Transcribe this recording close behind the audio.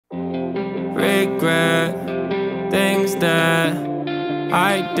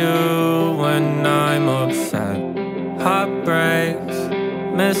do when I'm upset. Heartbreaks,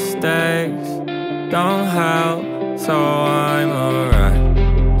 mistakes don't help, so I'm a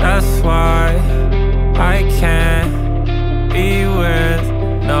wreck. That's why I can't be with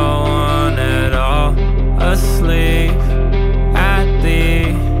no one at all. Asleep at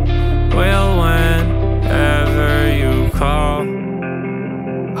the wheel whenever you call.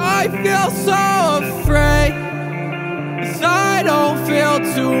 I feel so afraid, 'cause I don't feel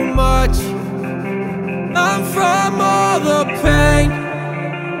too much. I'm from all the pain,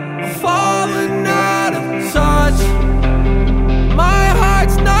 falling out of touch. My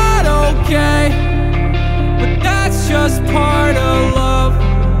heart's not okay, but that's just part of love.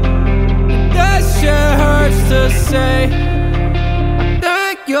 That shit hurts to say. I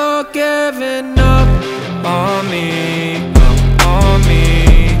think you're giving up on me, on me,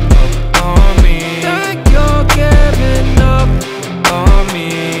 on me. I think you're giving up on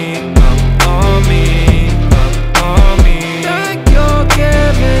me, on me, on me. I think you're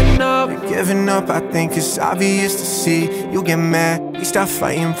giving up. Giving up, I think it's obvious to see. You get mad, we start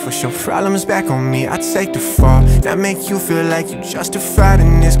fighting, push your problems back on me. I take the fall, that make you feel like you justified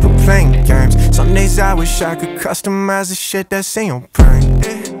in this, quit playing games. Some days I wish I could customize the shit that's in your brain.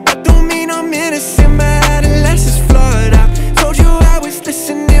 I don't mean I'm innocent, my adolescence flawed. I told you I was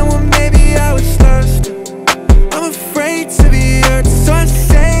listening when maybe I was lost. I'm afraid to be hurt, so I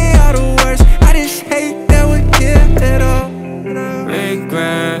say all the words. I just hate that we're here at all.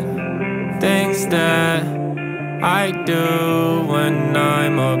 Regret things that I do when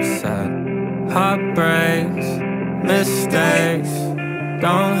I'm upset. Heartbreaks, mistakes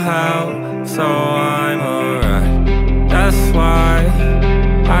don't help, so I'm a wreck. That's why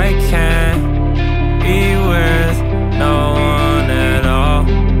I can't be with no one at all.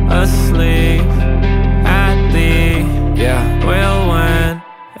 Asleep at the wheel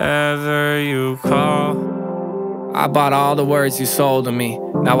whenever you call. I bought all the words you sold to me.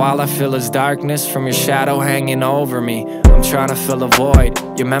 Now all I feel is darkness from your shadow hanging over me. I'm trying to fill a void,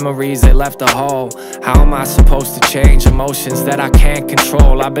 your memories, they left a hole. How am I supposed to change emotions that I can't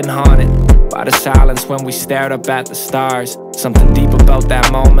control? I've been haunted by the silence when we stared up at the stars. Something deep about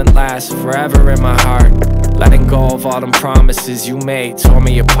that moment lasts forever in my heart. Letting go of all them promises you made tore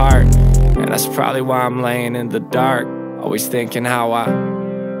me apart. And that's probably why I'm laying in the dark, always thinking how I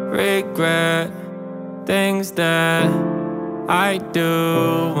regret things that I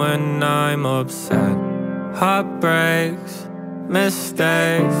do when I'm upset. Heartbreaks,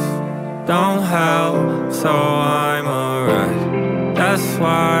 mistakes don't help, so I'm a wreck. That's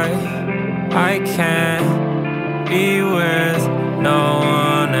why I can't be with no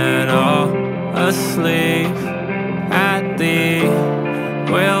one at all. Asleep at the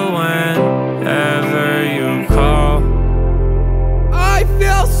wheel whenever you call. I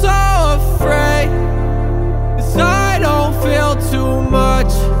feel so afraid, 'cause I don't feel too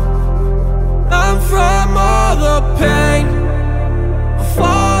much. I'm from all the pain,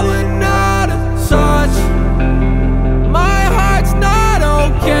 falling out of touch. My heart's not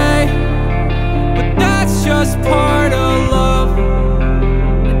okay, but that's just part of love.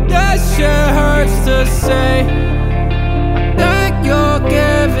 And that shit hurts to say. I think you're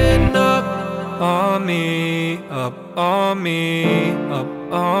giving up on me, up on me, up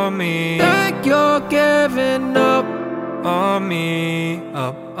on me. I think you're giving up on me,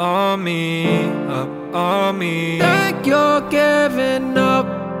 up on me, up on me. I think you're giving up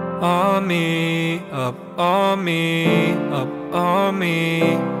on me, up on me, up on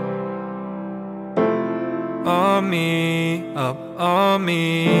me. On me, up on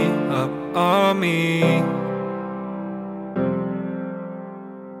me, up on me.